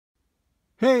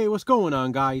Hey, what's going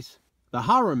on, guys? The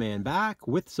Horror Man back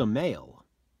with some mail.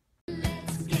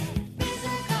 Let's get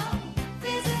physical,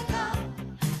 physical.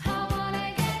 I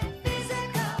wanna get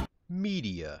physical.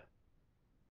 Media.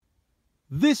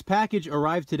 This package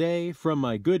arrived today from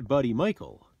my good buddy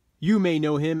Michael. You may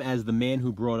know him as the man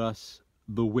who brought us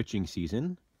The Witching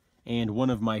Season, and one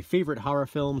of my favorite horror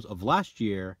films of last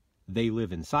year, They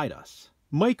Live Inside Us.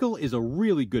 Michael is a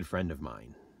really good friend of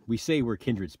mine. We say we're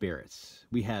kindred spirits.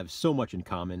 We have so much in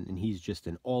common, and he's just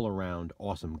an all-around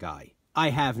awesome guy. I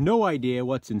have no idea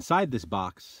what's inside this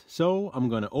box, so I'm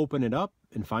going to open it up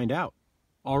and find out.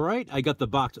 Alright, I got the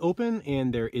box open,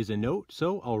 and there is a note,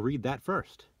 so I'll read that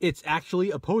first. It's actually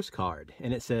a postcard,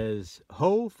 and it says,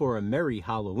 "Ho for a Merry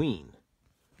Halloween."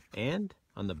 And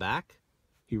on the back,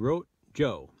 he wrote,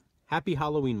 "Joe, happy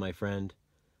Halloween, my friend.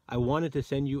 I wanted to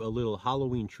send you a little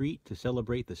Halloween treat to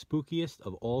celebrate the spookiest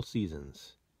of all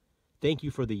seasons. Thank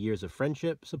you for the years of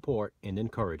friendship, support, and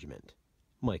encouragement.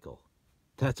 Michael."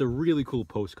 That's a really cool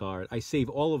postcard. I save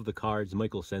all of the cards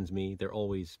Michael sends me. They're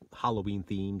always Halloween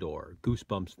themed or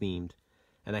Goosebumps themed,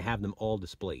 and I have them all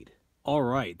displayed. All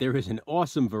right, there is an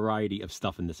awesome variety of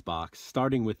stuff in this box,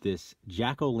 starting with this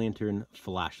jack-o'-lantern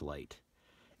flashlight.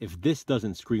 If this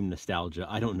doesn't scream nostalgia,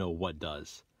 I don't know what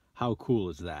does. How cool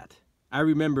is that? I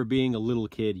remember being a little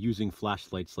kid using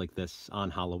flashlights like this on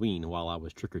Halloween while I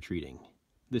was trick-or-treating.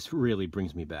 This really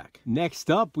brings me back. Next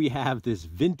up, we have this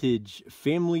vintage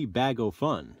family bag o'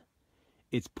 fun.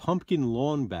 It's pumpkin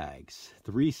lawn bags,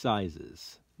 3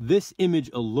 sizes. This image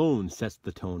alone sets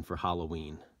the tone for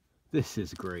Halloween. This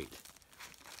is great.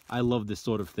 I love this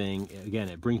sort of thing. Again,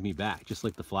 it brings me back, just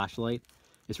like the flashlight.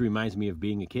 This reminds me of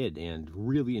being a kid and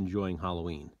really enjoying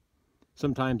Halloween.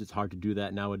 Sometimes it's hard to do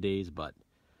that nowadays, but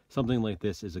something like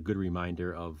this is a good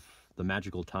reminder of the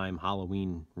magical time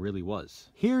Halloween really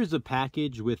was. Here's a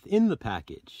package within the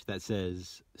package that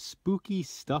says, "Spooky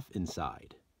stuff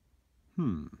inside."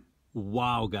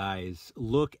 Wow, guys,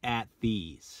 look at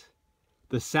these.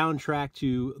 The soundtrack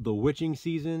to The Witching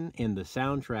Season and the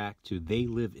soundtrack to They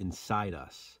Live Inside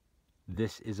Us.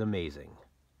 This is amazing.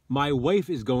 My wife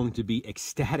is going to be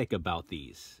ecstatic about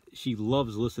these. She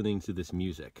loves listening to this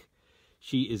music.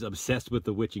 She is obsessed with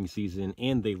The Witching Season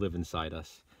and They Live Inside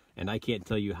Us, and I can't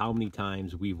tell you how many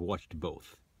times we've watched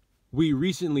both. We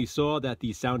recently saw that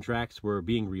these soundtracks were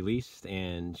being released,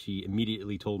 and she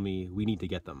immediately told me we need to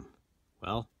get them.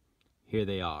 Well, here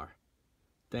they are.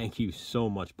 Thank you so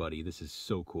much, buddy. This is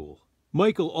so cool.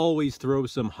 Michael always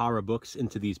throws some horror books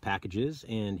into these packages,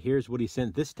 and here's what he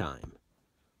sent this time.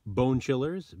 Bone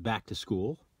Chillers, Back to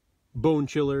School. Bone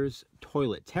Chillers,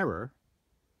 Toilet Terror.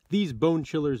 These Bone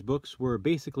Chillers books were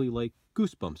basically like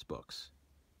Goosebumps books.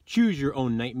 Choose Your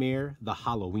Own Nightmare, The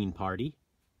Halloween Party.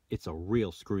 It's a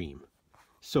real scream.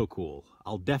 So cool.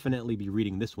 I'll definitely be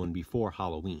reading this one before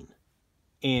Halloween.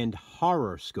 And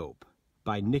Horror Scope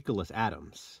by Nicholas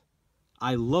Adams.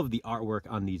 I love the artwork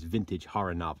on these vintage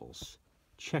horror novels.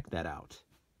 Check that out.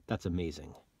 That's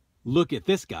amazing. Look at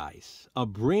this, guys. A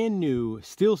brand new,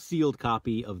 still sealed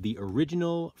copy of the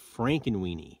original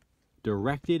Frankenweenie,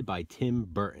 directed by Tim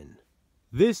Burton.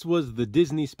 This was the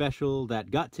Disney special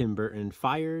that got Tim Burton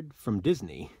fired from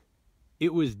Disney.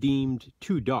 It was deemed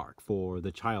too dark for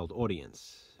the child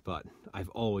audience, but I've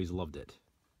always loved it.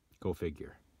 Go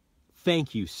figure.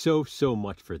 Thank you so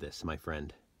much for this, my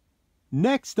friend.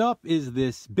 Next up is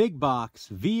this big box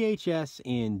VHS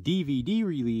and DVD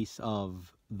release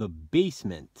of The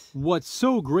Basement. What's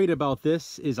so great about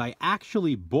this is I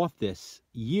actually bought this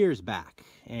years back,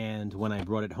 and when I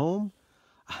brought it home,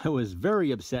 I was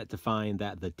very upset to find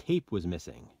that the tape was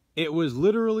missing. It was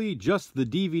literally just the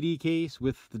DVD case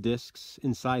with the discs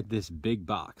inside this big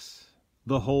box.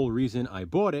 The whole reason I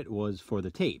bought it was for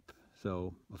the tape,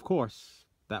 so of course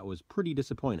that was pretty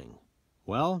disappointing.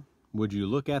 Well, would you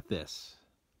look at this?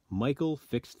 Michael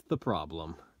fixed the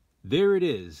problem. There it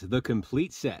is, the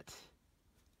complete set.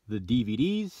 The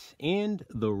DVDs and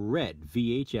the red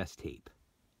VHS tape.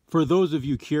 For those of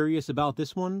you curious about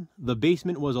this one, The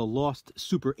Basement was a lost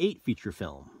Super 8 feature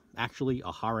film, actually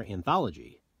a horror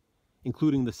anthology,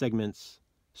 including the segments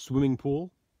Swimming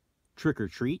Pool, Trick or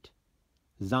Treat,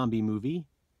 Zombie Movie,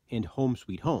 and Home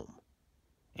Sweet Home.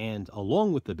 And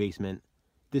along with The Basement,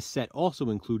 this set also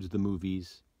includes the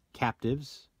movies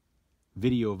Captives,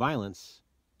 Video Violence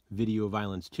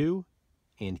 2,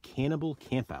 and Cannibal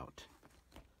Campout.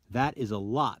 That is a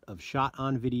lot of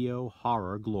shot-on-video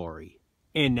horror glory.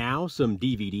 And now some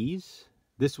DVDs.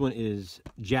 This one is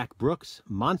Jack Brooks'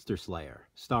 Monster Slayer,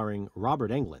 starring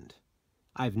Robert Englund.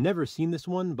 I've never seen this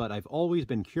one, but I've always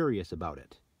been curious about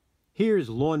it. Here's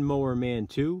Lawnmower Man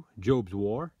 2, Job's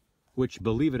War, which,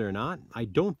 believe it or not, I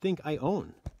don't think I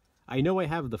own. I know I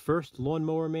have the first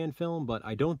Lawnmower Man film, but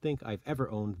I don't think I've ever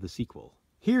owned the sequel.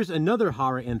 Here's another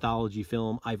horror anthology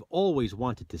film I've always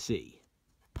wanted to see.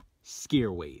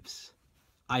 Scare Waves.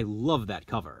 I love that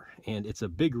cover, and it's a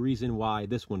big reason why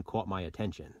this one caught my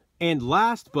attention. And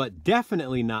last but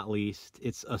definitely not least,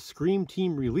 it's a Scream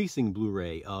Team releasing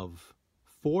Blu-ray of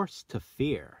Forced to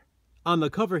Fear. On the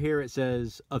cover here it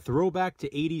says, a throwback to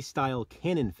 80s style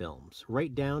canon films,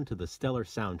 right down to the stellar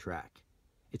soundtrack.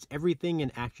 It's everything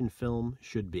an action film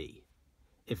should be.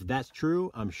 If that's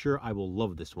true, I'm sure I will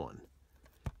love this one.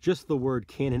 Just the word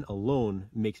canon alone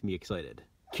makes me excited.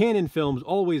 Canon films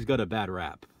always got a bad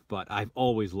rap, but I've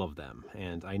always loved them,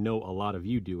 and I know a lot of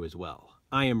you do as well.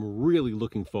 I am really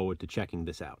looking forward to checking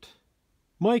this out.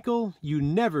 Michael, you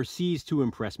never cease to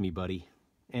impress me, buddy,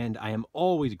 and I am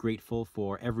always grateful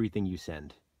for everything you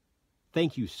send.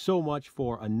 Thank you so much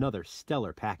for another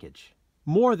stellar package.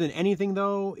 More than anything,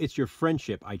 though, it's your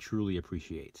friendship I truly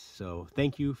appreciate, so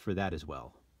thank you for that as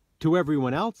well. To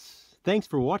everyone else, thanks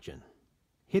for watching.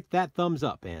 Hit that thumbs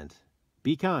up and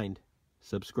be kind,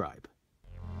 subscribe.